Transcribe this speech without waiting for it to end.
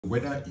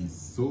weather is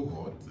so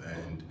hot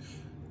and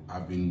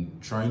I've been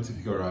trying to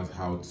figure out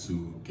how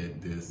to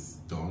get this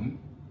done,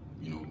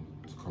 you know,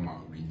 to come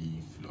out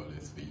really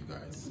flawless for you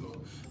guys.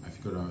 So I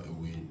figured out a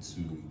way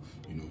to,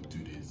 you know,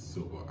 do this.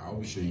 So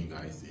I'll be showing you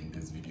guys in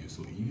this video.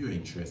 So if you're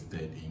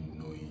interested in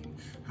knowing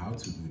how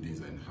to do this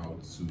and how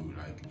to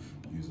like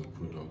use a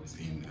product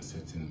in a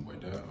certain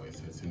weather or a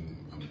certain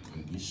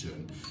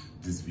condition,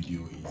 this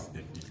video is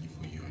definitely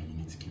for you and you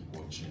need to keep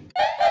watching.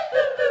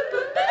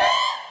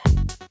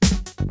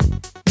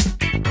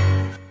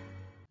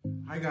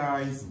 Hi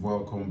guys,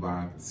 welcome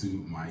back to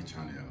my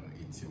channel.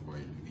 It's your boy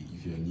Louis.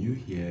 If you're new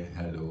here,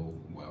 hello,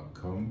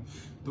 welcome.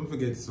 Don't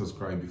forget to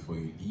subscribe before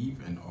you leave,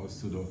 and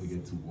also don't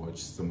forget to watch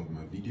some of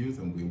my videos.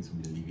 I'm going to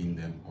be leaving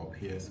them up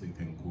here so you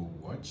can go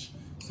watch.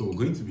 So we're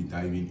going to be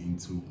diving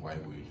into why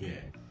we're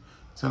here.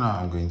 So now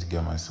I'm going to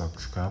get my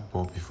socks cap,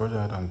 but before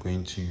that I'm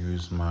going to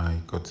use my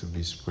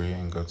got2b spray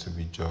and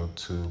got2b gel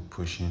to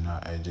push in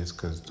our edges,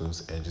 because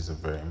those edges are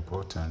very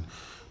important.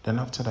 Then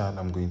after that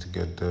I'm going to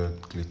get the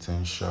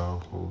glitter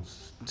shell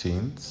hose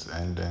tints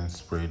and then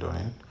spray it on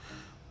it.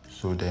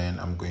 So then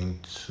I'm going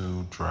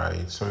to dry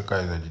it. Sorry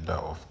guys, I did that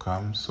off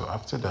cam. So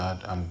after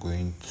that I'm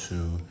going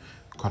to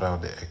cut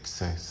out the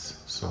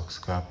excess socks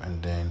cap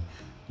and then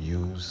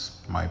use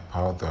my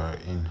powder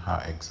in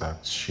her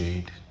exact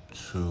shade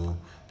to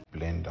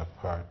blend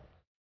apart.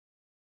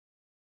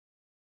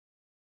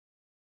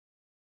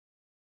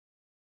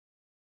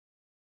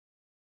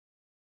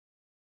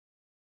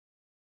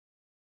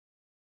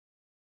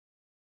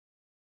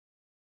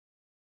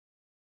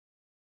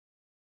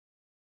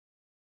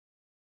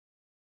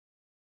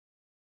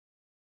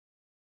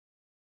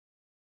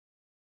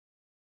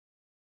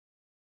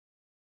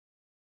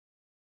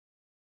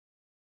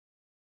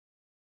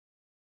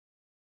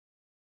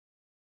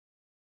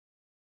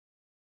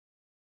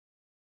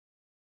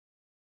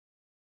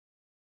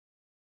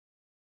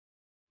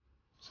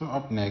 So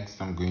up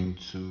next I'm going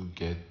to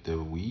get the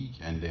wig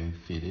and then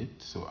fit it.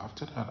 So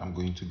after that I'm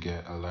going to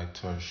get a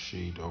lighter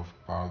shade of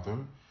powder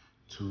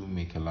to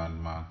make a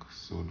landmark.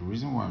 So the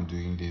reason why I'm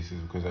doing this is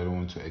because I don't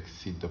want to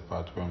exceed the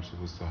part where I'm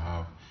supposed to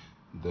have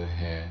the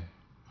hair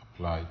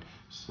applied.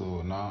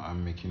 So now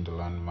I'm making the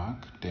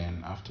landmark.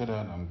 Then after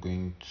that I'm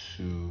going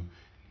to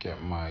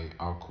get my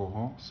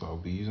alcohol. So I'll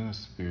be using a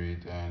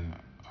spirit and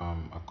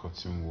a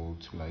cotton wool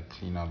to like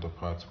clean out the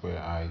parts where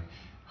I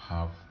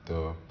have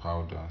the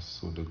powder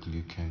so the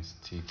glue can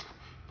stick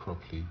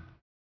properly.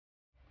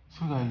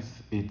 So guys,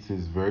 it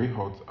is very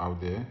hot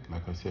out there,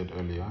 like I said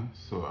earlier,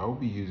 so I'll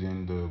be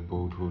using the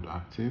Bold Hood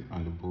Active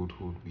and the Bold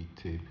Hood Wig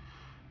Tape.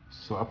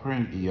 So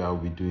apparently I'll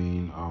be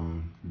doing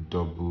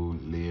double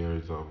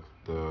layers of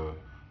the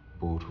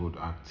Bold Hood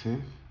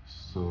Active.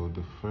 So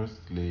the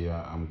first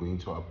layer I'm going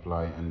to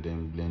apply and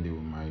then blend it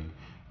with my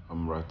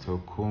rattle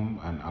comb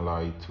and allow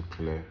it to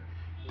clear.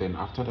 Then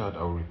after that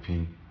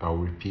I'll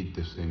repeat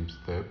the same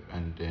step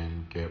and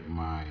then get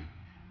my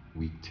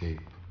wig tape.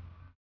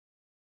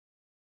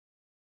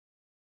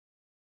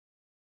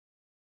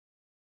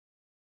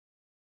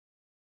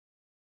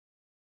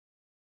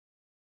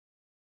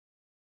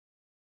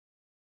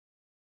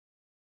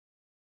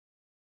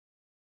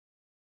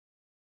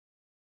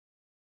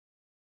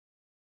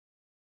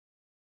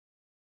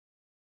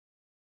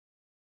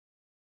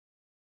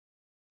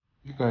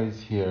 You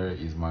guys, here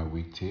is my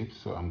wig tape.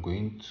 So I'm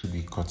going to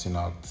be cutting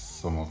out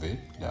some of it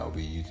that I'll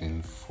be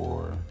using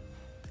for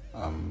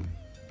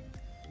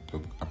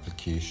the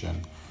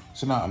application.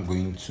 So now I'm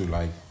going to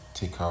like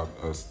take out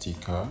a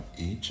sticker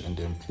each and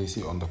then place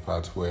it on the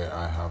part where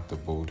I have the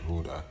Bold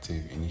Hood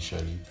Active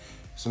initially.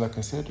 So like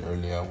I said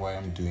earlier, why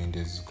I'm doing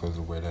this is because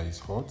the weather is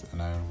hot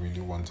and I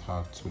really want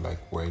her to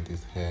like wear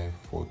this hair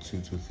for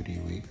 2 to 3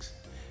 weeks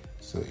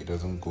so it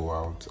doesn't go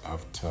out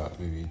after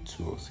maybe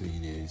 2 or 3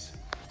 days.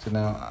 So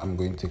now I'm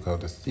going to take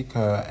out the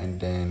sticker and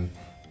then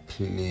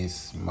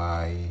place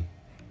my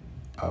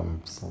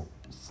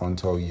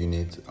frontal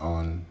unit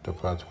on the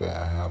part where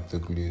I have the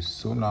glue.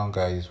 So now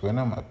guys, when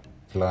I'm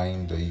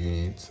applying the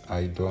unit,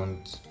 I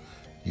don't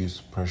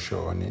use pressure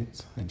on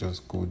it. I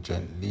just go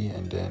gently,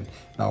 and then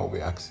now I'll be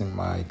asking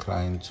my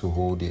client to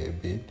hold it a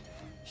bit.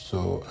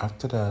 So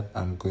after that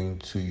I'm going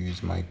to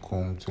use my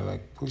comb to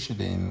like push it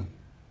in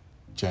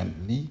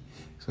gently.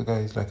 So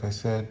guys, like I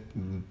said,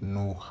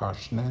 no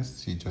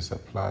harshness, you just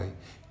apply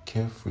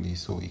carefully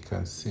so it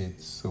can sit,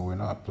 so we're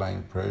not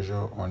applying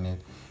pressure on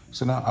it.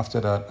 So now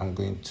after that I'm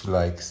going to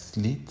like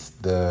slit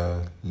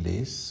the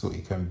lace so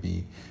it can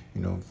be,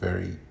 you know,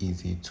 very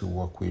easy to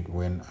work with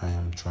when I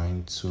am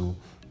trying to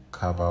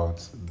carve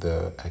out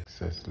the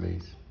excess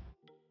lace.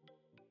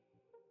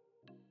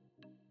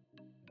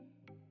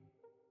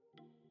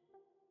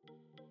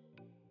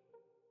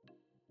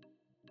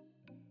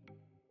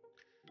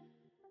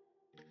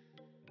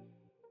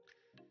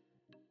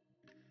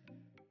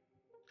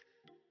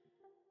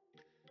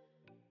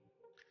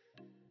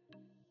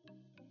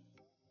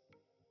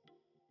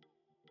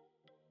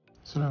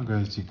 So now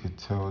guys, you could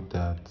tell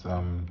that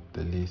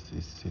the lace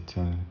is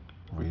sitting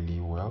really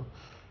well.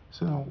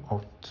 So now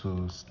off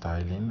to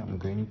styling. I'm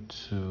going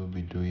to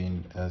be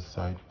doing a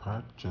side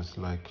part just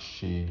like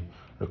she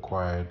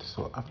required.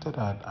 So after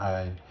that,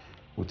 I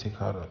will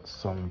take out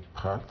some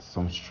parts,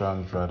 some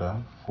strands rather,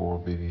 for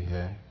baby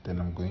hair. Then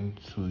I'm going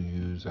to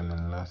use an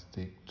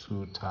elastic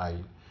to tie.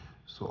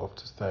 So off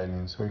to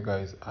styling. Sorry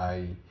guys,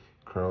 I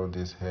curl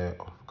this hair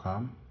off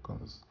cam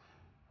because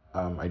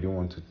I don't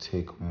want to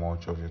take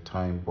much of your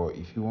time, but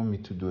if you want me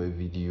to do a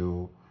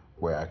video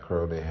where I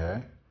curl the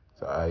hair,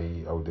 so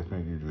I will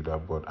definitely do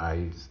that. But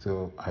I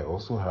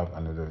also have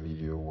another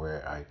video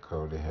where I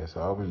curl the hair,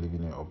 so I'll be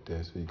leaving it up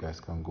there so you guys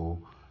can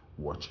go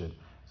watch it.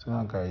 So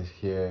now guys,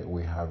 here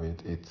we have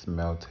it. It's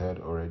melted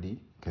already.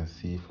 You can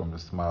see from the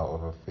smile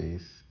of her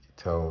face, it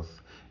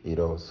tells it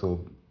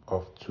also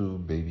off to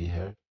baby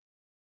hair.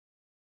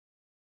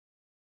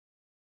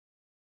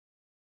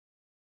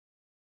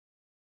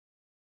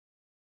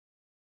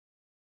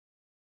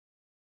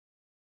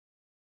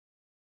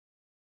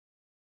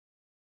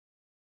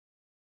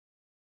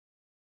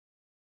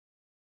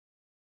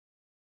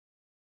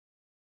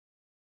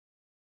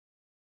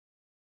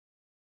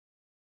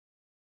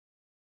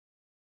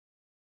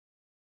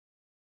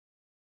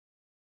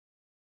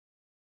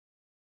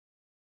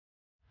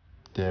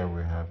 There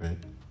we have it.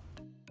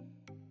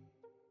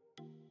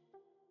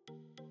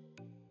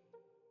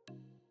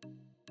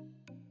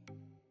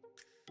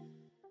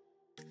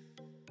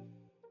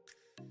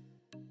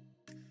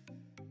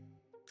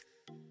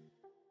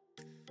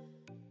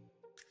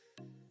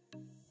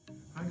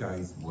 Hi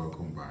guys,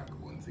 welcome back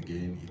once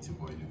again. It's your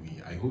boy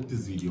Louis. I hope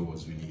this video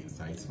was really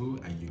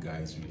insightful and you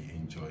guys really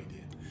enjoyed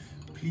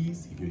it.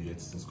 Please, if you're yet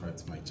to subscribe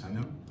to my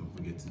channel, don't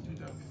forget to do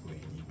that before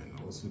you leave, and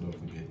also don't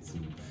forget to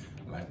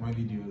like my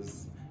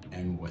videos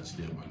and watch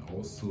them, and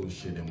also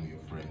share them with your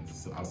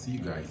friends. So I'll see you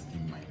guys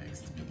in my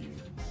next video.